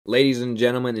Ladies and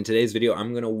gentlemen, in today's video,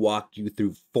 I'm going to walk you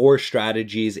through 4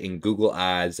 strategies in Google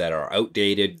Ads that are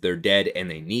outdated, they're dead,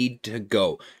 and they need to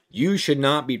go. You should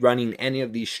not be running any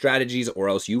of these strategies or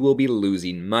else you will be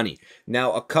losing money.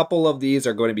 Now, a couple of these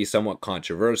are going to be somewhat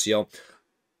controversial.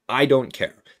 I don't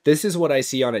care. This is what I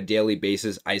see on a daily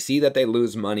basis. I see that they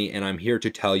lose money, and I'm here to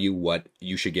tell you what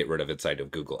you should get rid of inside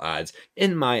of Google Ads,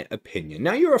 in my opinion.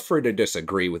 Now, you're free to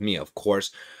disagree with me, of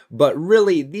course, but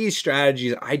really, these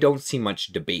strategies I don't see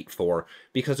much debate for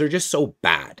because they're just so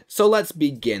bad. So let's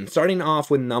begin. Starting off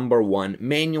with number 1,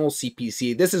 manual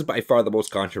CPC. This is by far the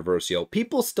most controversial.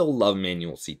 People still love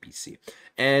manual CPC.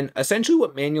 And essentially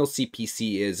what manual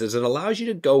CPC is it allows you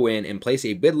to go in and place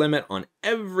a bid limit on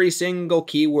every single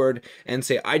keyword and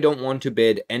say, I don't want to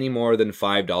bid any more than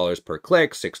 $5 per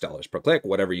click, $6 per click,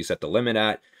 whatever you set the limit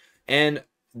at. And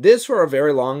this for a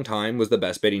very long time was the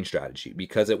best bidding strategy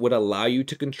because it would allow you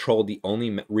to control the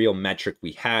only real metric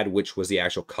we had, which was the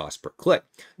actual cost per click.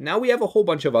 Now we have a whole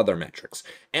bunch of other metrics,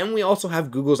 and we also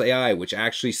have Google's AI, which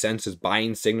actually senses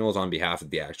buying signals on behalf of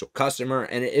the actual customer,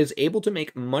 and it is able to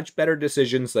make much better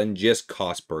decisions than just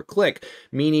cost per click,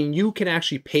 meaning you can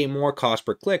actually pay more cost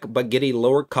per click but get a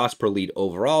lower cost per lead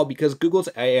overall because Google's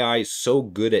AI is so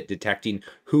good at detecting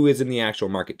who is in the actual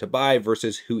market to buy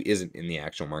versus who isn't in the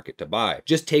actual market to buy.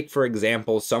 Just take, for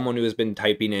example, someone who has been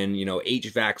typing in,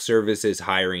 HVAC services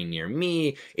hiring near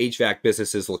me, HVAC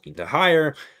businesses looking to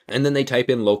hire, and then they type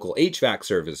in local HVAC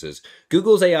services.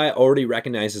 Google's AI already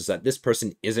recognizes that this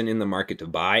person isn't in the market to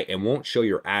buy and won't show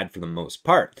your ad for the most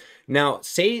part. Now,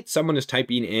 say someone is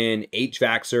typing in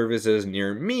HVAC services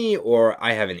near me, or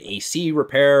I have an AC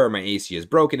repair, or my AC is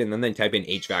broken, and then they type in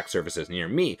HVAC services near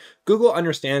me. Google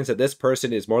understands that this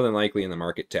person is more than likely in the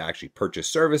market to actually purchase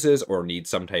services or need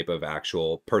some type of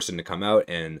actual person to come out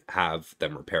and have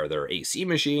them repair their AC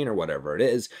machine or whatever it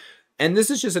is. And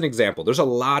this is just an example. There's a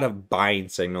lot of buying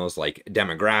signals like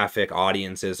demographic,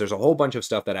 audiences. There's a whole bunch of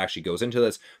stuff that actually goes into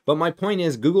this. But my point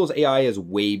is Google's AI is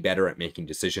way better at making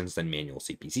decisions than manual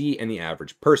CPC and the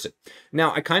average person.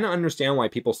 Now, I kind of understand why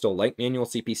people still like manual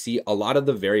CPC. A lot of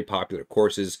the very popular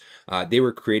courses, they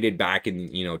were created back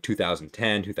in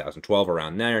 2010, 2012,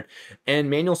 around there. And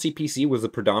manual CPC was the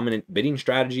predominant bidding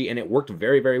strategy, and it worked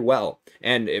very, very well.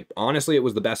 And honestly, it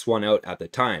was the best one out at the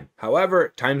time.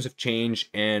 However, times have changed,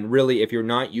 and really, if you're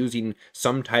not using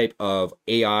some type of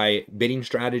AI bidding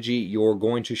strategy, you're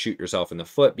going to shoot yourself in the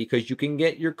foot because you can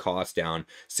get your costs down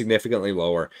significantly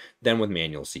lower than with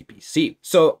manual CPC.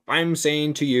 So I'm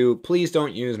saying to you, please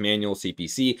don't use manual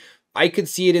CPC. I could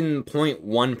see it in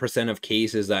 0.1% of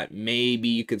cases that maybe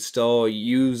you could still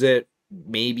use it,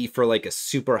 maybe for like a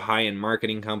super high-end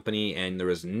marketing company and there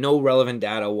was no relevant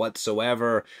data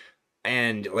whatsoever,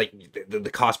 and like the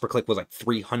cost per click was like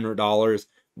 $300.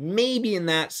 Maybe in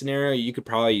that scenario, you could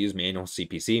probably use manual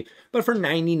CPC, but for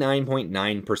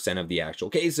 99.9% of the actual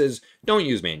cases, don't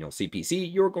use manual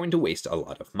CPC. You're going to waste a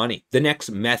lot of money. The next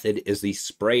method is the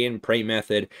spray and pray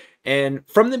method. And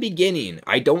from the beginning,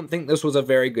 I don't think this was a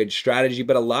very good strategy,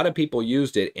 but a lot of people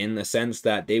used it in the sense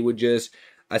that they would just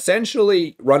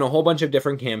essentially run a whole bunch of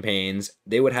different campaigns.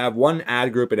 They would have one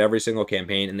ad group in every single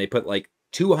campaign, and they put like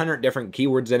 200 different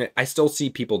keywords in it. I still see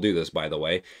people do this, by the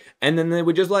way. And then they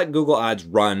would just let Google Ads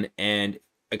run and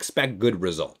expect good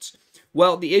results.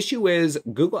 Well, the issue is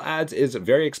Google Ads is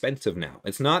very expensive now.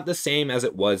 It's not the same as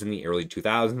it was in the early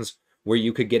 2000s where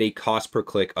you could get a cost per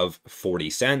click of 40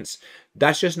 cents.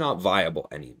 That's just not viable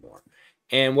anymore.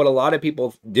 And what a lot of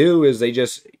people do is they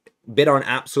just bid on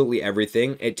absolutely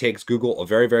everything. It takes Google a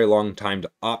very, very long time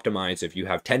to optimize if you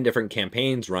have 10 different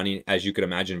campaigns running, as you could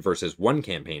imagine, versus one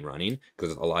campaign running,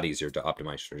 because it's a lot easier to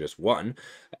optimize for just one.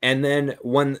 And then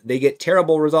when they get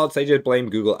terrible results, they just blame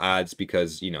Google Ads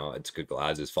because, it's Google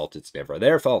Ads' fault. It's never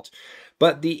their fault.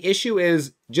 But the issue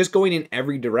is just going in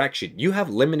every direction. You have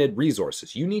limited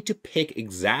resources. You need to pick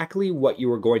exactly what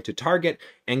you are going to target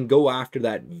and go after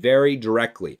that very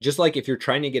directly. Just like if you're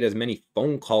trying to get as many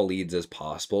phone call leads as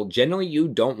possible, generally you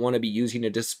don't want to be using a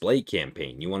display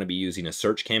campaign. You want to be using a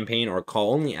search campaign or a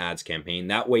call-only ads campaign.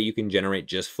 That way you can generate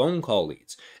just phone call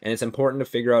leads. And it's important to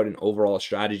figure out an overall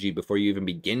strategy before you even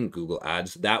begin Google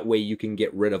Ads. That way you can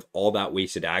get rid of all that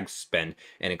wasted ad spend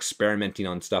and experimenting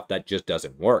on stuff that just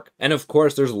doesn't work. And of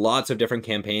course, there's lots of different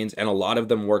campaigns and a lot of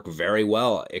them work very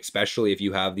well, especially if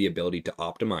you have the ability to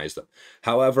optimize them.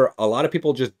 However, a lot of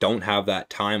people just don't have that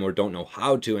time or don't know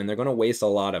how to, and they're going to waste a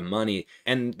lot of money.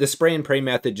 And the spray and pray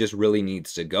method just really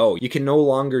needs to go. You can no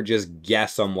longer just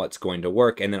guess on what's going to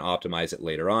work and then optimize it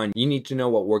later on. You need to know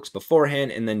what works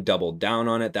beforehand and then double down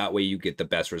on it. That way you get the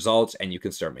best results and you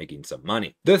can start making some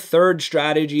money. The third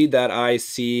strategy that I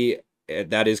see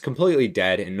that is completely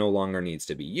dead and no longer needs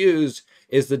to be used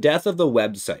is the death of the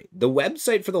website. The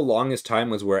website for the longest time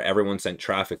was where everyone sent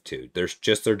traffic to. There's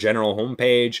just their general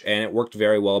homepage, and it worked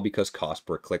very well because cost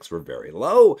per clicks were very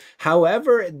low.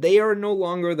 However, they are no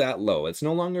longer that low. It's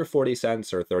no longer 40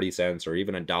 cents or 30 cents or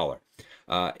even $1.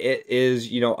 It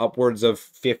is, upwards of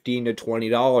 $15 to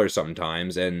 $20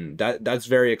 sometimes, and that's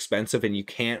very expensive, and you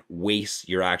can't waste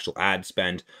your actual ad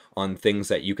spend on things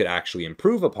that you could actually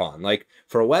improve upon. Like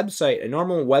for a website, a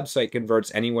normal website converts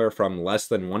anywhere from less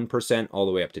than 1% all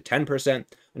the way up to 10%.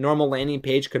 A normal landing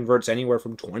page converts anywhere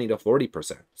from 20 to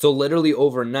 40%. So literally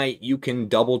overnight, you can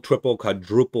double, triple,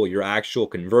 quadruple your actual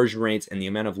conversion rates and the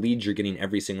amount of leads you're getting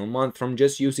every single month from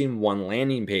just using one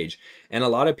landing page. And a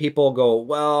lot of people go,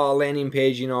 well, a landing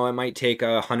page, it might take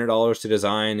 $100 to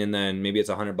design and then maybe it's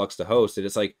 $100 to host it.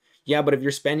 It's like, yeah, but if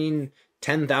you're spending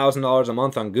 $10,000 a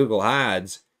month on Google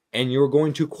Ads, and you're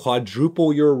going to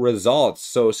quadruple your results.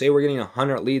 So say we're getting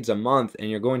 100 leads a month and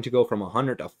you're going to go from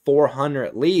 100 to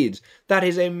 400 leads. That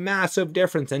is a massive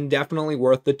difference and definitely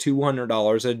worth the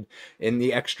 $200 in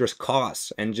the extra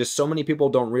costs. And just so many people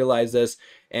don't realize this.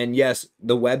 And yes,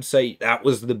 the website, that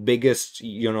was the biggest,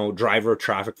 driver of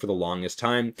traffic for the longest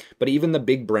time. But even the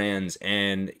big brands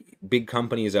and big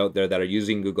companies out there that are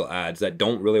using Google Ads that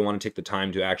don't really want to take the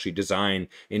time to actually design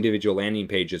individual landing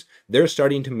pages, they're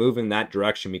starting to move in that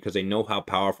direction because they know how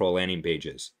powerful a landing page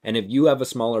is. And if you have a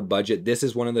smaller budget, this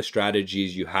is one of the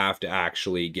strategies you have to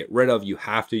actually get rid of. You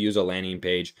have to use a landing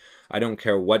page. I don't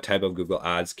care what type of Google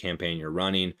Ads campaign you're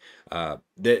running.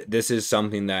 This is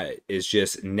something that is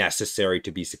just necessary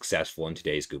to be successful in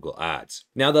today's Google Ads.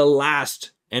 Now, the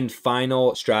last and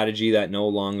final strategy that no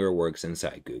longer works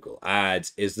inside Google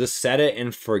Ads is the set it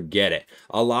and forget it.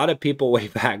 A lot of people way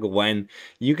back when,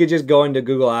 you could just go into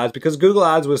Google Ads because Google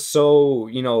Ads was so,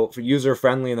 user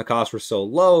friendly and the costs were so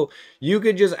low, you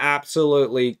could just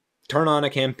absolutely turn on a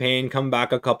campaign, come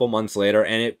back a couple months later,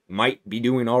 and it might be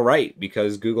doing all right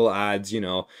because Google Ads,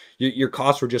 your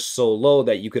costs were just so low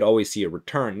that you could always see a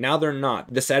return. Now they're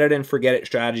not. The set it and forget it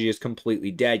strategy is completely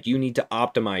dead. You need to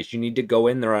optimize. You need to go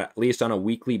in there at least on a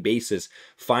weekly basis,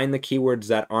 find the keywords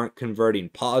that aren't converting,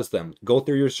 pause them, go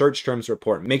through your search terms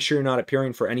report, make sure you're not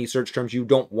appearing for any search terms you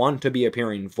don't want to be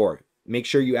appearing for. Make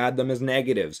sure you add them as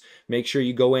negatives. Make sure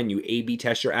you go in, you A/B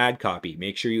test your ad copy.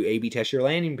 Make sure you A/B test your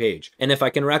landing page. And if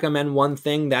I can recommend one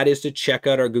thing, that is to check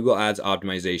out our Google Ads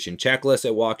optimization checklist.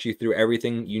 It walks you through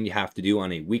everything you have to do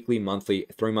on a weekly, monthly,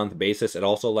 3-month basis. It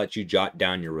also lets you jot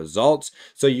down your results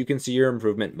so you can see your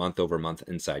improvement month over month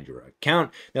inside your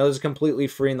account. Now, this is completely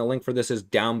free and the link for this is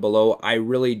down below. I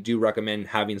really do recommend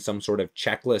having some sort of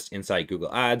checklist inside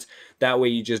Google Ads. That way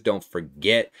you just don't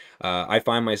forget. I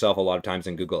find myself a lot of times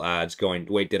in Google Ads going,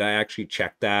 wait, did I actually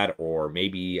check that? Or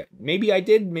maybe I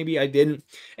did, maybe I didn't.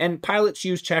 And pilots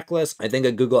use checklists. I think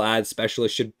a Google Ads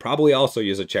specialist should probably also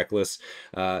use a checklist.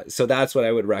 So that's what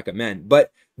I would recommend.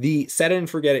 But the set it and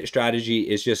forget it strategy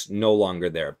is just no longer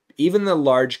there. Even the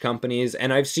large companies,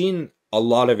 and I've seen a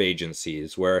lot of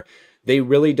agencies where they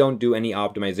really don't do any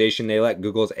optimization. They let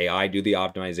Google's AI do the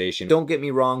optimization. Don't get me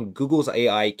wrong, Google's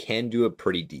AI can do a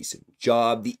pretty decent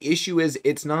job. The issue is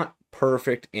it's not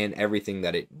perfect in everything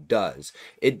that it does.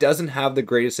 It doesn't have the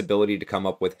greatest ability to come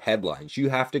up with headlines. You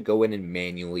have to go in and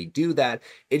manually do that.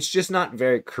 It's just not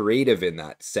very creative in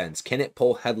that sense. Can it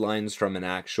pull headlines from an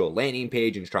actual landing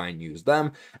page and try and use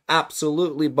them?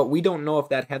 Absolutely, but we don't know if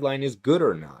that headline is good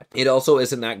or not. It also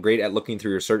isn't that great at looking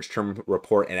through your search term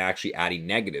report and actually adding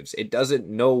negatives. It doesn't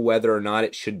know whether or not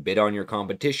it should bid on your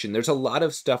competition. There's a lot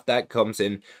of stuff that comes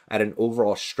in at an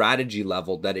overall strategy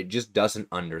level that it just doesn't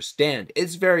understand.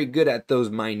 It's very good at those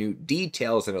minute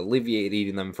details and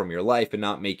alleviating them from your life and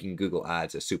not making Google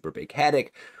Ads a super big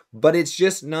headache, but it's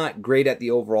just not great at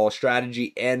the overall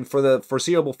strategy, and for the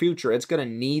foreseeable future, it's going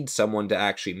to need someone to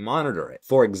actually monitor it.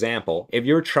 For example, if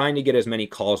you're trying to get as many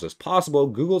calls as possible,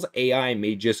 Google's AI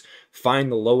may just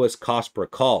find the lowest cost per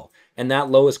call. And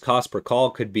that lowest cost per call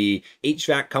could be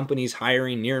HVAC companies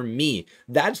hiring near me.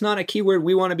 That's not a keyword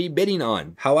we want to be bidding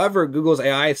on. However, Google's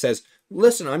AI says,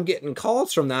 listen, I'm getting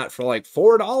calls from that for like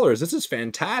 $4. This is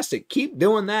fantastic. Keep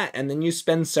doing that. And then you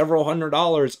spend several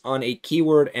 $100s on a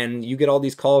keyword and you get all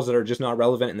these calls that are just not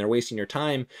relevant and they're wasting your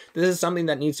time. This is something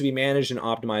that needs to be managed and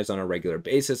optimized on a regular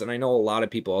basis. And I know a lot of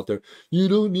people out there, you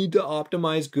don't need to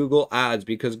optimize Google Ads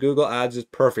because Google Ads is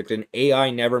perfect and AI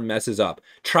never messes up.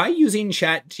 Try using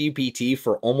ChatGPT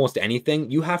for almost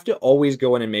anything. You have to always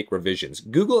go in and make revisions.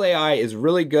 Google AI is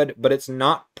really good, but it's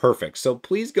not perfect. So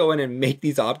please go in and make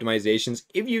these optimizations notifications.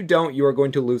 If you don't, you are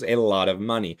going to lose a lot of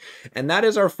money. And that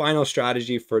is our final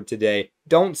strategy for today.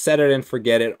 Don't set it and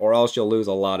forget it, or else you'll lose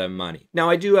a lot of money. Now,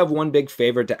 I do have one big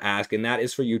favor to ask, and that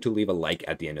is for you to leave a like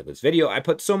at the end of this video. I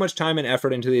put so much time and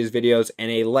effort into these videos,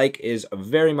 and a like is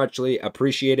very muchly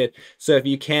appreciated. So if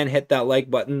you can hit that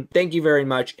like button, thank you very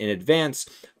much in advance.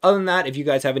 Other than that, if you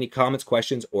guys have any comments,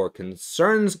 questions, or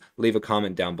concerns, leave a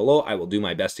comment down below. I will do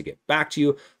my best to get back to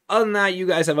you. Other than that, you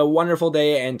guys have a wonderful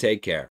day and take care.